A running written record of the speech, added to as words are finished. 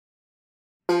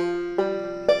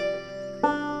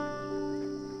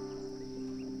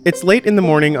It's late in the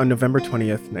morning on November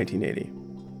 20th, 1980.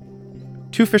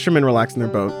 Two fishermen relax in their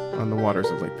boat on the waters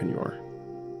of Lake Peigneur.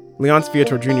 Leonce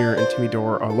Viator Jr. and Timmy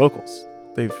Dore are locals.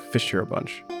 They've fished here a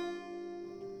bunch.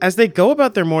 As they go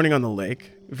about their morning on the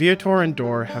lake, Viator and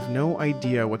Dore have no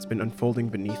idea what's been unfolding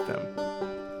beneath them.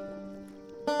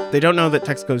 They don't know that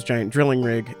Texaco's giant drilling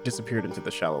rig disappeared into the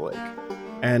shallow lake.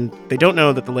 And they don't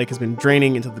know that the lake has been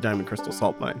draining into the Diamond Crystal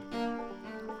salt mine.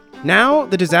 Now,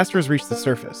 the disaster has reached the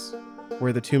surface,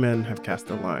 where the two men have cast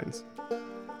their lines.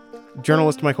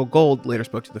 Journalist Michael Gold later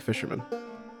spoke to the fishermen.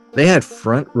 They had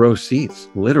front row seats,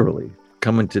 literally,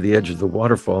 coming to the edge of the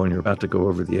waterfall and you're about to go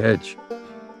over the edge.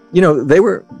 You know, they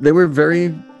were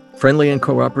very friendly and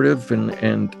cooperative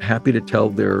and happy to tell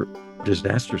their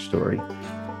disaster story.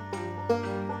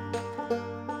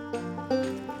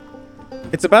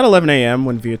 It's about 11 a.m.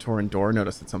 when Viator and Dore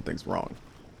notice that something's wrong.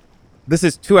 This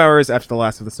is 2 hours after the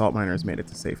last of the salt miners made it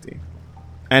to safety.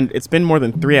 And it's been more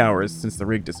than 3 hours since the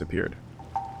rig disappeared.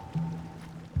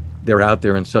 They're out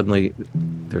there and suddenly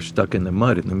they're stuck in the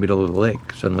mud in the middle of the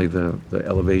lake. Suddenly the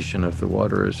elevation of the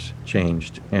water has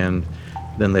changed. And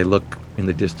then they look in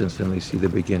the distance and they see the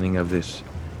beginning of this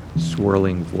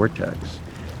swirling vortex.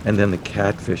 And then the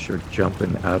catfish are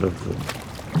jumping out of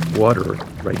the water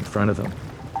right in front of them.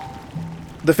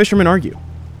 The fishermen argue.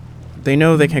 They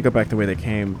know they can't go back the way they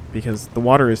came because the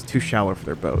water is too shallow for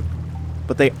their boat.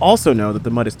 But they also know that the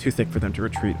mud is too thick for them to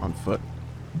retreat on foot.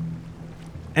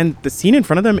 And the scene in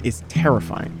front of them is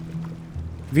terrifying.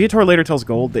 Viator later tells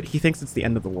Gold that he thinks it's the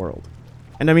end of the world.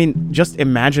 And I mean, just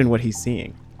imagine what he's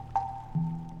seeing.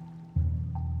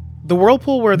 The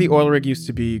whirlpool where the oil rig used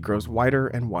to be grows wider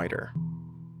and wider.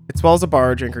 It swells a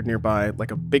barge anchored nearby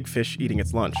like a big fish eating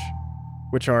its lunch,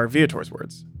 which are Viator's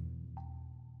words.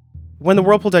 When the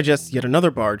whirlpool digests yet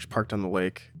another barge parked on the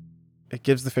lake, it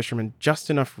gives the fishermen just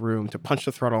enough room to punch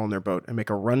the throttle on their boat and make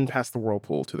a run past the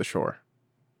whirlpool to the shore.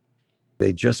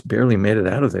 They just barely made it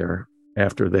out of there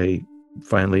after they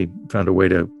finally found a way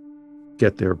to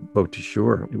get their boat to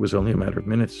shore. It was only a matter of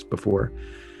minutes before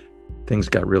things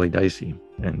got really dicey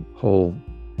and whole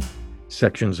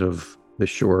sections of the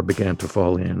shore began to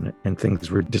fall in and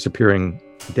things were disappearing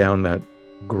down that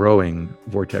growing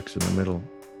vortex in the middle.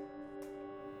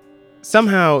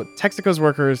 Somehow, Texaco's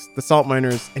workers, the salt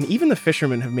miners, and even the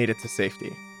fishermen have made it to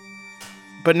safety.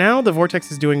 But now the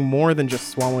vortex is doing more than just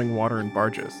swallowing water in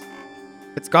barges.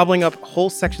 It's gobbling up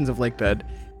whole sections of lake bed,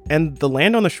 and the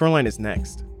land on the shoreline is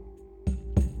next.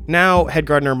 Now, head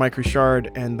gardener Mike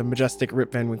Richard and the majestic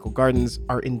Rip Van Winkle Gardens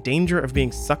are in danger of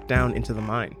being sucked down into the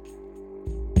mine.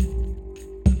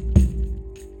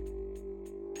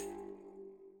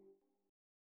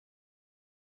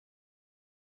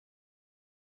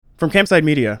 From Campside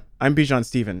Media, I'm Bijan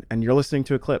Stephen, and you're listening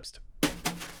to Eclipsed.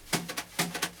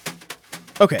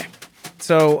 Okay,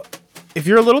 so if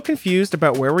you're a little confused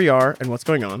about where we are and what's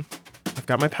going on, I've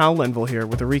got my pal Lenville here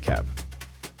with a recap.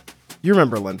 You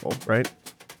remember Lenville, right?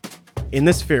 In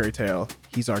this fairy tale,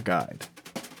 he's our guide.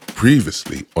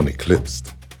 Previously on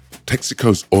Eclipsed,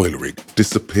 Texaco's oil rig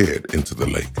disappeared into the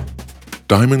lake.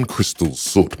 Diamond Crystal's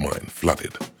salt mine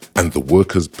flooded, and the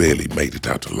workers barely made it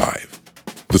out alive.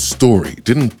 The story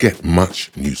didn't get much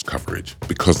news coverage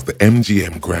because the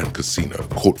MGM Grand Casino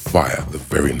caught fire the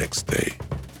very next day.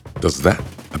 Does that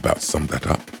about sum that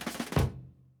up?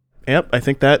 Yep, I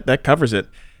think that covers it.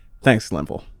 Thanks,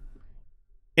 Lenville.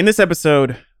 In this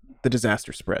episode, the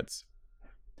disaster spreads.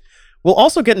 We'll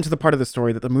also get into the part of the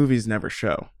story that the movies never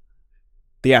show.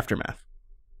 The aftermath.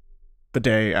 The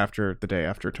day after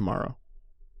tomorrow.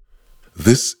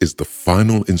 This is the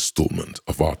final installment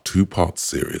of our two-part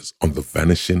series on the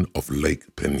vanishing of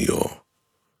Lake Peigneur.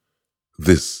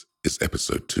 This is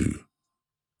episode 2.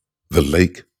 The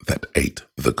Lake That Ate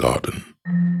the Garden.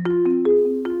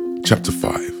 Chapter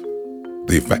 5.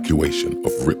 The Evacuation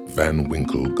of Rip Van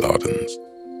Winkle Gardens.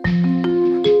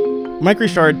 Mike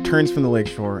Richard turns from the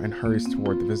lakeshore and hurries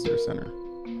toward the visitor center.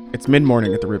 It's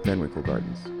mid-morning at the Rip Van Winkle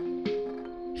Gardens.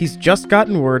 He's just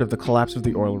gotten word of the collapse of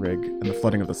the oil rig and the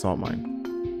flooding of the salt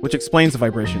mine, which explains the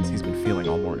vibrations he's been feeling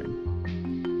all morning.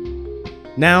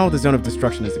 Now the zone of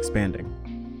destruction is expanding.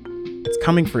 It's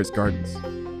coming for his gardens.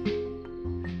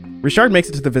 Richard makes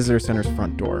it to the visitor center's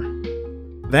front door.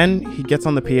 Then he gets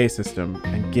on the PA system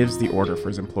and gives the order for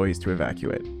his employees to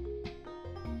evacuate.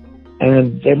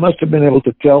 And they must have been able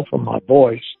to tell from my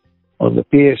voice on the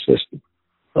PA system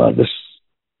the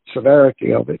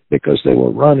severity of it because they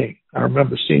were running. I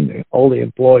remember seeing all the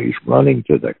employees running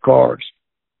to their cars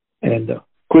and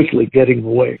quickly getting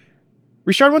away.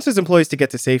 Richard wants his employees to get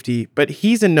to safety, but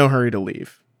he's in no hurry to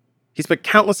leave. He's put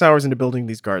countless hours into building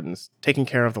these gardens, taking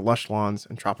care of the lush lawns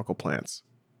and tropical plants.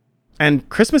 And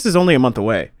Christmas is only a month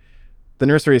away. The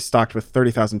nursery is stocked with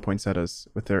 30,000 poinsettias,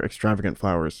 with their extravagant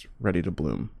flowers ready to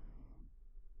bloom.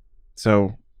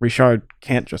 So Richard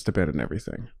can't just abandon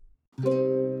everything.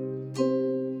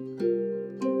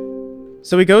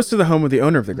 So he goes to the home of the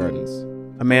owner of the gardens,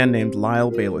 a man named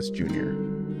Lyle Bayless Jr.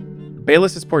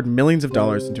 Bayless has poured millions of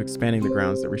dollars into expanding the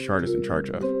grounds that Richard is in charge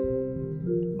of.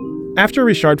 After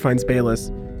Richard finds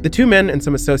Bayless, the two men and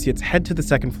some associates head to the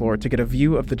second floor to get a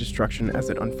view of the destruction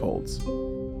as it unfolds.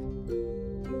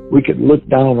 We could look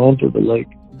down onto the lake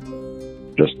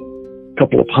just a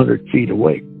couple of 100 feet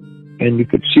away, and you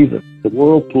could see the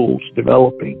whirlpools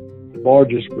developing. The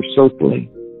barges were circling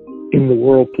in the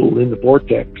whirlpool, in the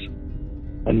vortex,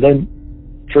 and then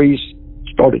trees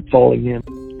started falling in,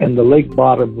 and the lake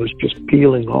bottom was just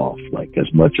peeling off, like as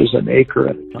much as an acre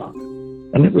at a time.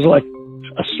 And it was like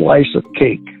a slice of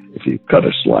cake. If you cut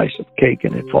a slice of cake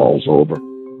and it falls over,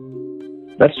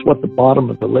 that's what the bottom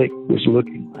of the lake was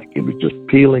looking like. It was just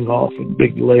peeling off in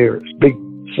big layers, big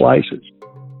slices.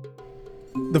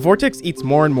 The vortex eats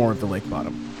more and more of the lake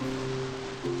bottom.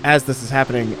 As this is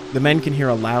happening, the men can hear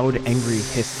a loud, angry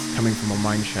hiss coming from a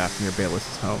mine shaft near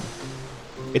Bayless's home.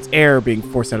 It's air being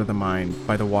forced out of the mine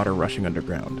by the water rushing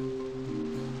underground.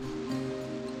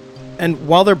 And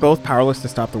while they're both powerless to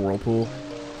stop the whirlpool,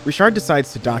 Richard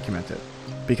decides to document it,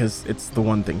 because it's the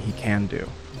one thing he can do.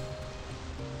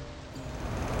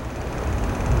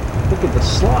 Look at the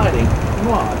sliding.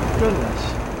 My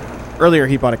goodness. Earlier,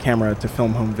 he bought a camera to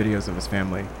film home videos of his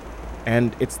family,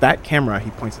 and it's that camera he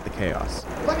points at the chaos.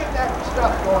 Look at that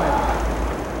stuff going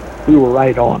on. We were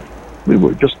right on it. We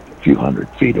were just a few 100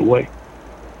 feet away.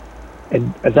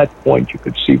 And at that point, you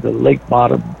could see the lake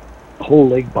bottom. The whole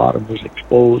lake bottom was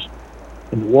exposed,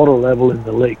 and the water level in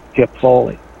the lake kept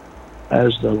falling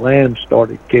as the land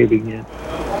started caving in.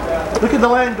 Look at the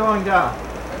land going down.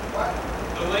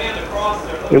 The land across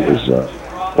there. It was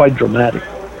quite dramatic.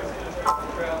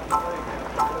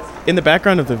 In the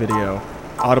background of the video,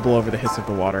 audible over the hiss of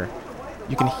the water,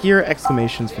 you can hear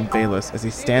exclamations from Bayless as he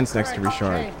stands next to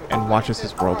Richard and watches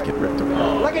his world get ripped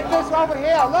apart. Look at this over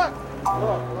here. Look at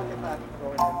that going in there.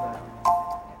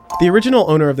 The original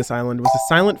owner of this island was a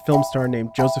silent film star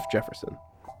named Joseph Jefferson.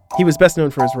 He was best known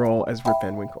for his role as Rip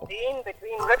Van Winkle. Scene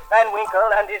between Rip Van Winkle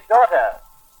and his daughter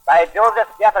by Joseph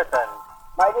Jefferson.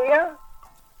 My dear,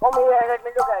 come here and let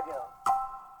me look at you.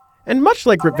 And much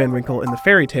like Rip Van Winkle in the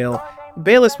fairy tale,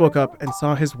 Bayless woke up and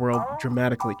saw his world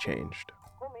dramatically changed.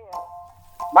 Come here.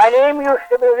 My name used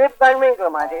to be Rip Van Winkle,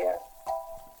 my dear.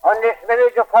 On this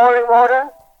village of falling water,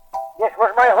 this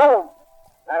was my home.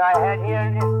 And I had here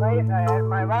in this place, I had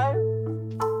my wife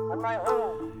and my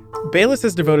home. Bayless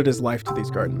has devoted his life to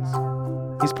these gardens.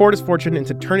 He's poured his fortune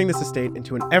into turning this estate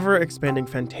into an ever-expanding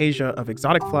fantasia of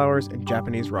exotic flowers and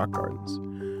Japanese rock gardens.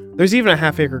 There's even a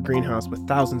half-acre greenhouse with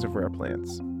thousands of rare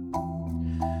plants.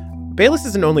 Bayless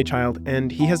is an only child,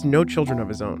 and he has no children of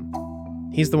his own.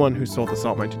 He's the one who sold the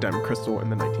salt mine to Diamond Crystal in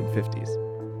the 1950s.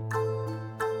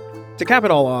 To cap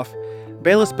it all off,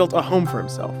 Bayless built a home for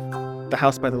himself, the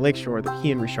house by the lakeshore that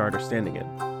he and Richard are standing in.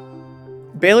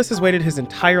 Bayless has waited his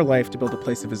entire life to build a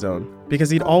place of his own because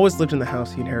he'd always lived in the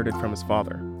house he inherited from his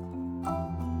father.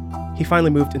 He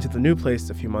finally moved into the new place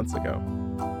a few months ago.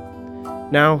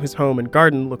 Now, his home and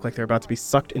garden look like they're about to be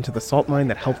sucked into the salt mine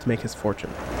that helped make his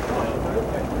fortune.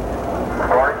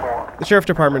 The sheriff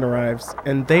department arrives,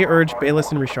 and they urge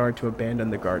Bayless and Richard to abandon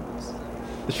the gardens.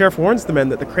 The sheriff warns the men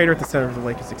that the crater at the center of the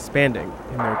lake is expanding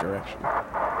in their direction.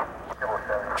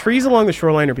 Trees along the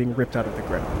shoreline are being ripped out of the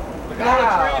ground.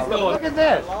 Look at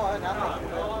this.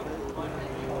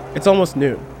 It's almost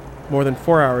noon, more than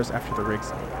 4 hours after the rig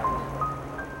site.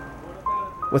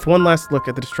 With one last look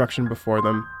at the destruction before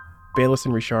them, Bayless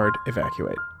and Richard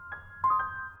evacuate.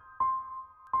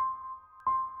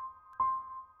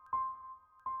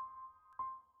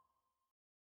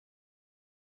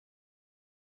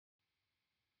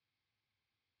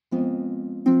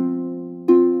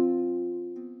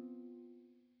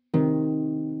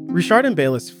 Richard and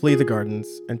Bayless flee the gardens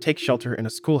and take shelter in a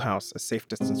schoolhouse a safe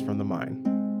distance from the mine.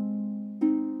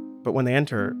 But when they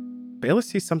enter, Bayless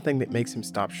sees something that makes him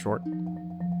stop short.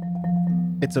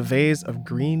 It's a vase of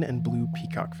green and blue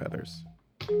peacock feathers.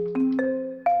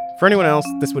 For anyone else,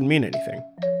 this wouldn't mean anything.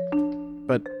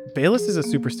 But Bayless is a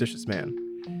superstitious man,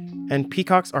 and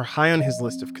peacocks are high on his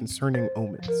list of concerning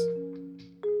omens.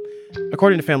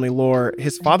 According to family lore,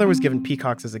 his father was given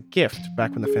peacocks as a gift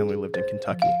back when the family lived in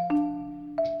Kentucky.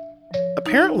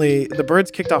 Apparently, the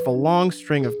birds kicked off a long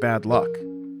string of bad luck.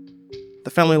 The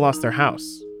family lost their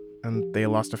house, and they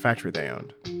lost a factory they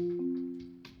owned.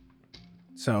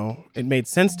 So, it made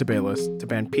sense to Bayless to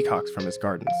ban peacocks from his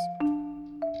gardens.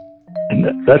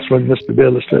 And that's when Mr.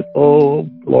 Bayless said, "Oh,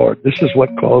 Lord, this is what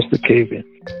caused the cave-in,"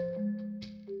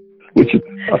 which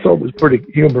I thought was pretty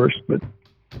humorous, but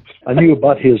I knew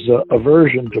about his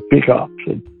aversion to peacocks,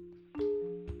 and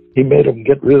he made him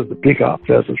get rid of the peacock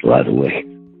feathers right away.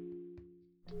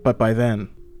 But by then,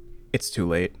 it's too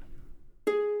late.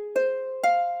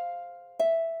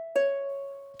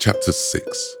 Chapter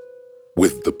 6.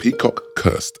 With the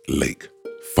peacock-cursed lake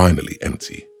finally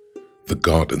empty, the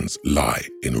gardens lie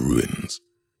in ruins.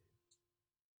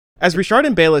 As Richard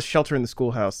and Bayless shelter in the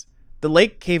schoolhouse, the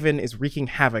lake cave-in is wreaking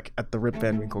havoc at the Rip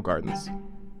Van Winkle Gardens.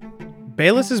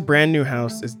 Bayless's brand new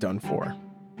house is done for.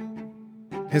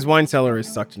 His wine cellar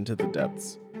is sucked into the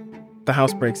depths. The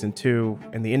house breaks in two,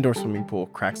 and the indoor swimming pool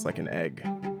cracks like an egg.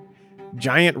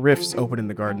 Giant rifts open in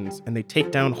the gardens, and they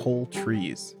take down whole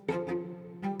trees.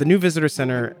 The new visitor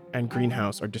center and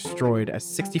greenhouse are destroyed as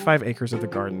 65 acres of the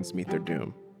gardens meet their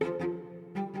doom.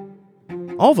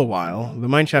 All the while, the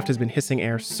mineshaft has been hissing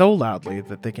air so loudly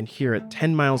that they can hear it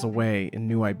 10 miles away in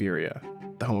New Iberia,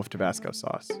 the home of Tabasco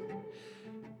sauce.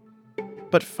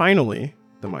 But finally,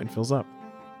 the mine fills up.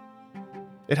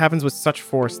 It happens with such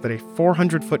force that a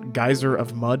 400-foot geyser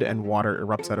of mud and water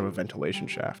erupts out of a ventilation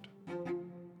shaft.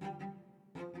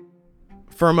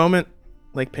 For a moment,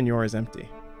 Lake Peigneur is empty.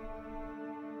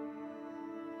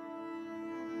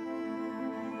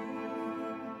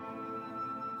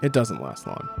 It doesn't last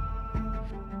long.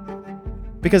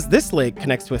 Because this lake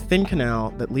connects to a thin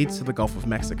canal that leads to the Gulf of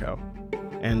Mexico,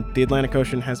 and the Atlantic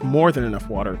Ocean has more than enough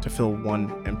water to fill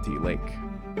one empty lake.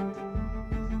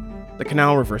 The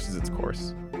canal reverses its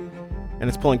course, and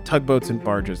it's pulling tugboats and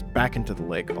barges back into the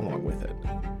lake along with it.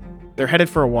 They're headed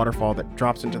for a waterfall that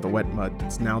drops into the wet mud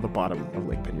that's now the bottom of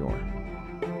Lake Peigneur.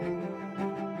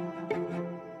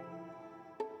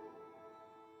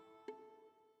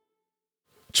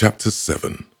 Chapter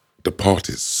 7. The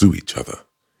parties sue each other,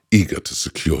 eager to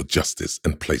secure justice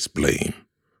and place blame.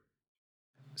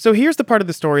 So here's the part of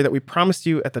the story that we promised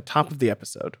you at the top of the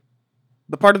episode.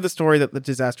 The part of the story that the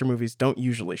disaster movies don't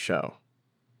usually show.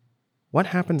 What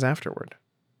happens afterward?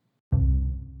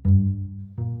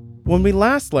 When we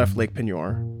last left Lake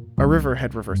Peigneur, a river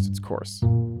had reversed its course.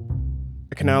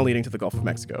 A canal leading to the Gulf of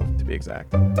Mexico, to be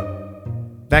exact.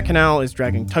 That canal is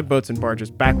dragging tugboats and barges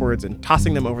backwards and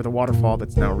tossing them over the waterfall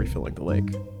that's now refilling the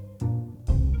lake.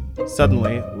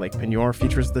 Suddenly, Lake Peigneur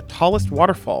features the tallest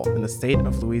waterfall in the state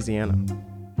of Louisiana.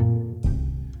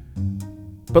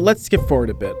 But let's skip forward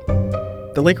a bit.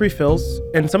 The lake refills,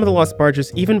 and some of the lost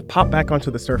barges even pop back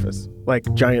onto the surface,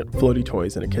 like giant floaty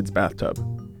toys in a kid's bathtub.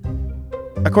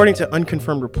 According to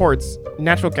unconfirmed reports,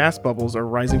 natural gas bubbles are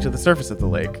rising to the surface of the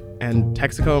lake, and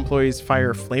Texaco employees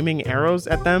fire flaming arrows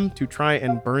at them to try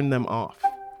and burn them off.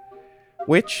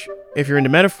 Which, if you're into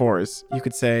metaphors, you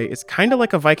could say is kind of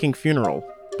like a Viking funeral,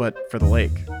 but for the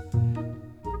lake.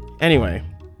 Anyway,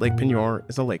 Lake Peigneur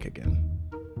is a lake again.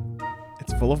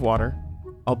 It's full of water,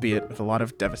 albeit with a lot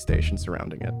of devastation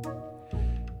surrounding it.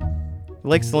 The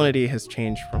lake's salinity has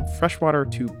changed from freshwater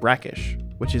to brackish,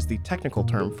 which is the technical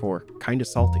term for kinda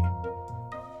salty.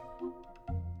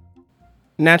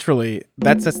 Naturally,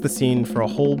 that sets the scene for a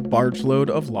whole barge load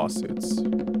of lawsuits.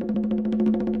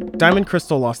 Diamond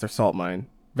Crystal lost their salt mine,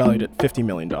 valued at $50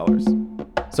 million.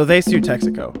 So they sued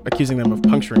Texaco, accusing them of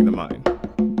puncturing the mine.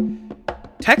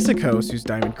 Texaco sues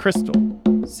Diamond Crystal,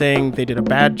 saying they did a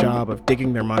bad job of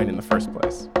digging their mine in the first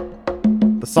place.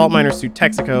 The salt miners sued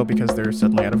Texaco because they're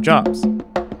suddenly out of jobs.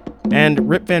 And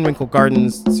Rip Van Winkle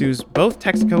Gardens sues both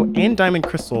Texaco and Diamond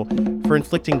Crystal for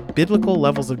inflicting biblical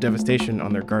levels of devastation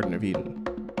on their Garden of Eden.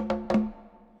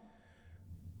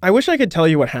 I wish I could tell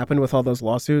you what happened with all those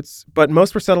lawsuits, but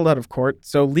most were settled out of court,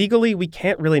 so legally we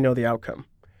can't really know the outcome.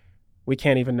 We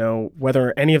can't even know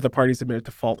whether any of the parties admitted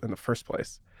to fault in the first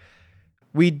place.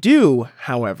 We do,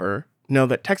 however, know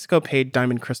that Texaco paid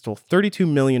Diamond Crystal $32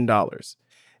 million,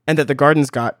 and that the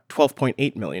Gardens got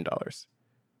 $12.8 million.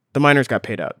 The miners got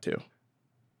paid out, too.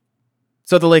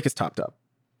 So the lake is topped up.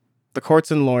 The courts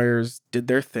and lawyers did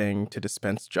their thing to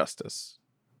dispense justice.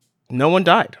 No one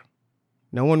died.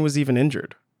 No one was even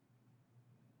injured.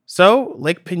 So,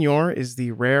 Lake Peigneur is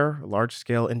the rare,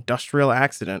 large-scale industrial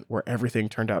accident where everything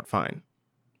turned out fine,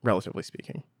 relatively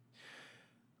speaking.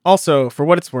 Also, for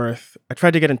what it's worth, I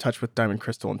tried to get in touch with Diamond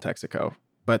Crystal and Texaco,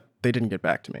 but they didn't get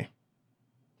back to me.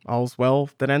 All's well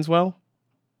that ends well?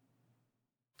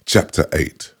 Chapter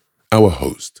 8. Our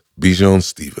host, Bijan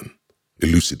Stephen,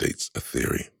 elucidates a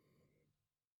theory.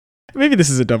 Maybe this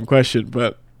is a dumb question,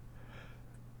 but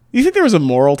do you think there was a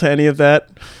moral to any of that?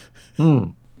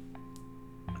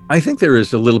 I think there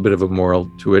is a little bit of a moral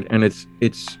to it, and it's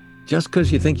just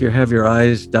because you think you have your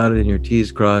I's dotted and your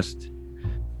T's crossed,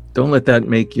 don't let that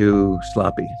make you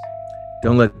sloppy.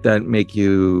 Don't let that make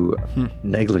you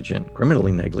negligent,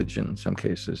 criminally negligent in some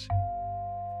cases,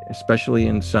 especially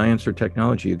in science or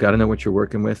technology. You got to know what you're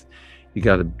working with. You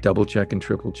got to double check and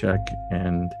triple check.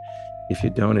 And if you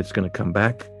don't, it's going to come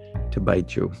back to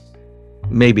bite you.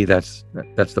 Maybe that's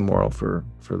the moral for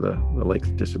the lake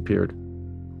that disappeared.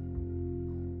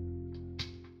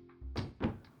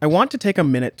 I want to take a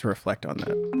minute to reflect on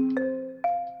that.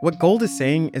 What Gold is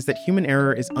saying is that human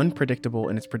error is unpredictable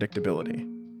in its predictability.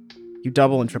 You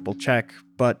double and triple check,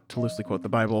 but, to loosely quote the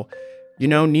Bible, you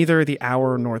know neither the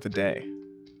hour nor the day.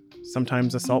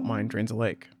 Sometimes a salt mine drains a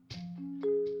lake.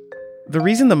 The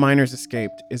reason the miners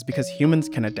escaped is because humans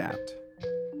can adapt.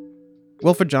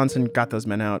 Wilfred Johnson got those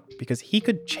men out because he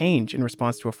could change in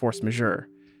response to a force majeure,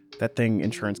 that thing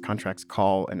insurance contracts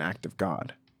call an act of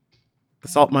God. The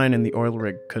salt mine and the oil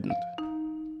rig couldn't.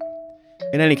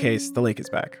 In any case, the lake is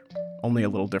back, only a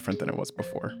little different than it was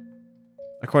before.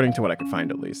 According to what I could find,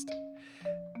 at least.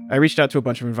 I reached out to a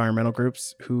bunch of environmental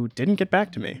groups who didn't get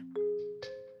back to me.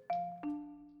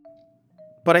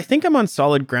 But I think I'm on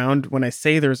solid ground when I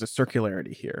say there's a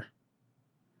circularity here.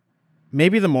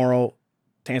 Maybe the moral,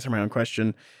 to answer my own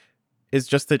question, is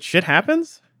just that shit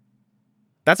happens?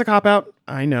 That's a cop-out,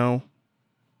 I know.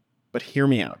 But hear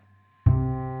me out.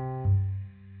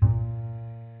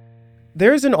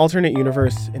 There is an alternate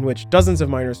universe in which dozens of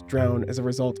miners drown as a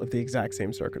result of the exact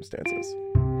same circumstances.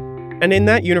 And in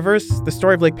that universe, the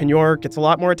story of Lake Peigneur gets a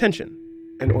lot more attention.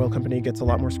 An oil company gets a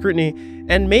lot more scrutiny,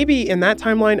 and maybe in that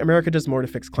timeline, America does more to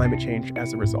fix climate change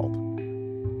as a result.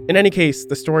 In any case,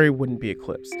 the story wouldn't be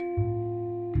eclipsed.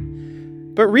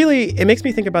 But really, it makes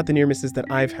me think about the near misses that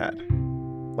I've had.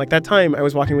 Like that time I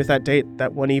was walking with that date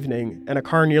that one evening, and a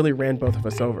car nearly ran both of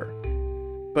us over.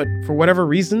 But for whatever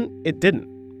reason, it didn't.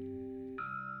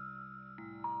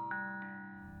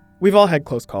 We've all had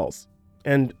close calls,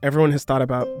 and everyone has thought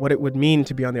about what it would mean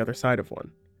to be on the other side of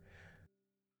one.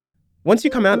 Once you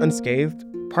come out unscathed,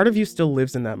 part of you still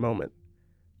lives in that moment.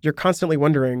 You're constantly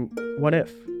wondering, what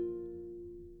if?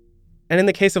 And in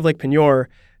the case of Lake Peigneur,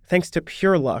 thanks to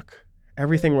pure luck,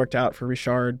 everything worked out for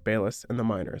Richard, Bayless, and the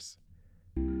miners.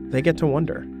 They get to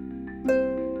wonder.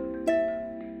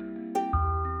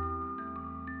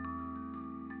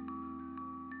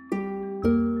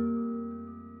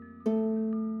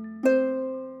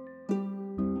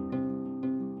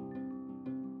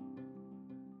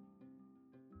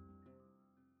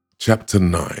 Chapter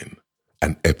 9,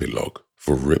 an epilogue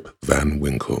for Rip Van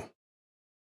Winkle.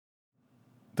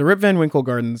 The Rip Van Winkle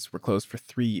Gardens were closed for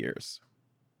 3 years.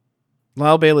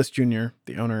 Lyle Bayless Jr.,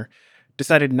 the owner,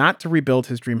 decided not to rebuild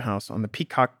his dream house on the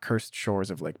peacock-cursed shores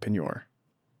of Lake Peigneur.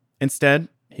 Instead,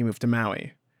 he moved to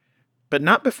Maui. But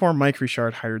not before Mike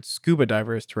Richard hired scuba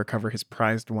divers to recover his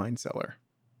prized wine cellar.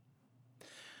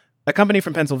 A company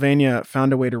from Pennsylvania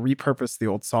found a way to repurpose the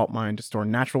old salt mine to store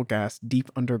natural gas deep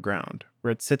underground,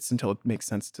 where it sits until it makes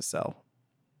sense to sell.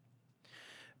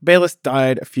 Bayless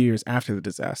died a few years after the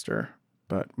disaster,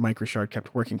 but Mike Richard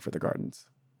kept working for the gardens.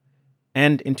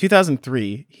 And in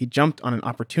 2003, he jumped on an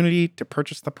opportunity to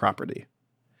purchase the property.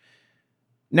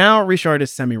 Now Richard is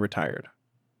semi-retired.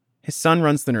 His son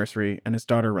runs the nursery, and his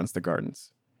daughter runs the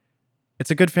gardens.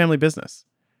 It's a good family business.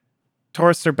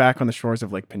 Tourists are back on the shores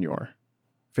of Lake Peigneur.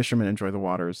 Fishermen enjoy the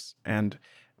waters, and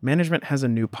management has a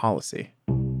new policy.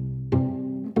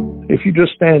 If you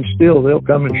just stand still, they'll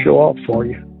come and show off for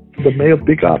you. The male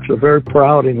peacocks are very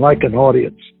proud and like an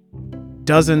audience.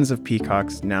 Dozens of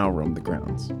peacocks now roam the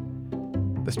grounds.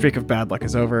 The streak of bad luck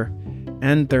is over,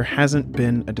 and there hasn't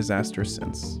been a disaster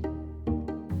since.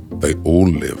 They all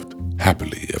lived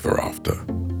happily ever after.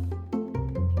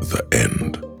 The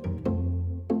end.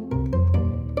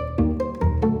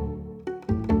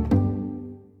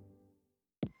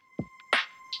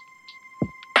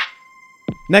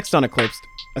 Next on Eclipsed,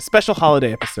 a special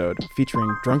holiday episode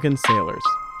featuring drunken sailors.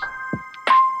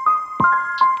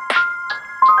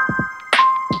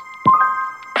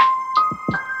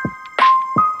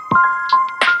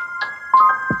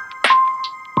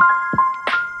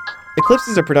 Eclipsed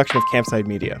is a production of Campside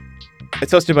Media.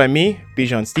 It's hosted by me,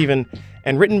 Bijan Stephen,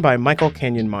 and written by Michael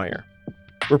Kenyon Meyer.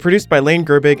 We're produced by Lane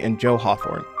Gerbig and Joe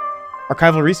Hawthorne.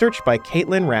 Archival research by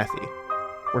Caitlin Rathie.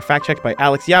 We're fact-checked by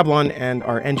Alex Yablon, and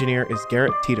our engineer is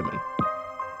Garrett Tiedemann.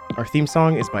 Our theme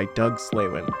song is by Doug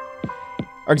Slavin.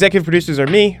 Our executive producers are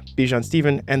me, Bijan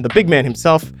Stephen, and the big man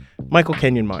himself, Michael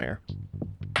Kenyon Meyer.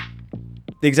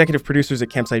 The executive producers at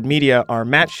Campside Media are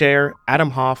Matt Scher,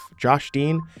 Adam Hoff, Josh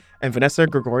Dean, and Vanessa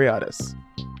Gregoriadis.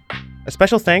 A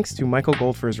special thanks to Michael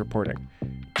Gold for his reporting.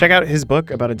 Check out his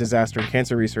book about a disaster in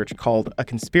cancer research called A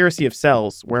Conspiracy of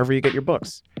Cells, wherever you get your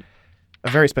books. A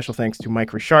very special thanks to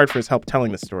Mike Richard for his help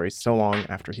telling the story so long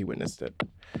after he witnessed it.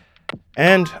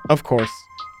 And, of course,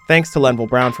 thanks to Lenville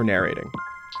Brown for narrating.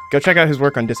 Go check out his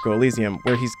work on Disco Elysium,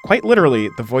 where he's quite literally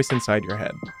the voice inside your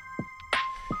head.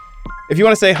 If you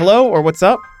want to say hello or what's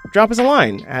up, drop us a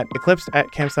line at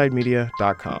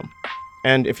eclipsed@campsidemedia.com.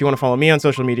 And if you want to follow me on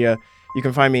social media, you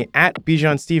can find me at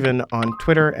BJohnSteven on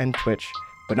Twitter and Twitch,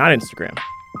 but not Instagram.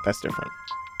 That's different.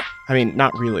 I mean,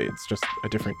 not really. It's just a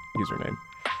different username.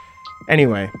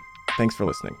 Anyway, thanks for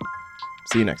listening.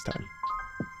 See you next time.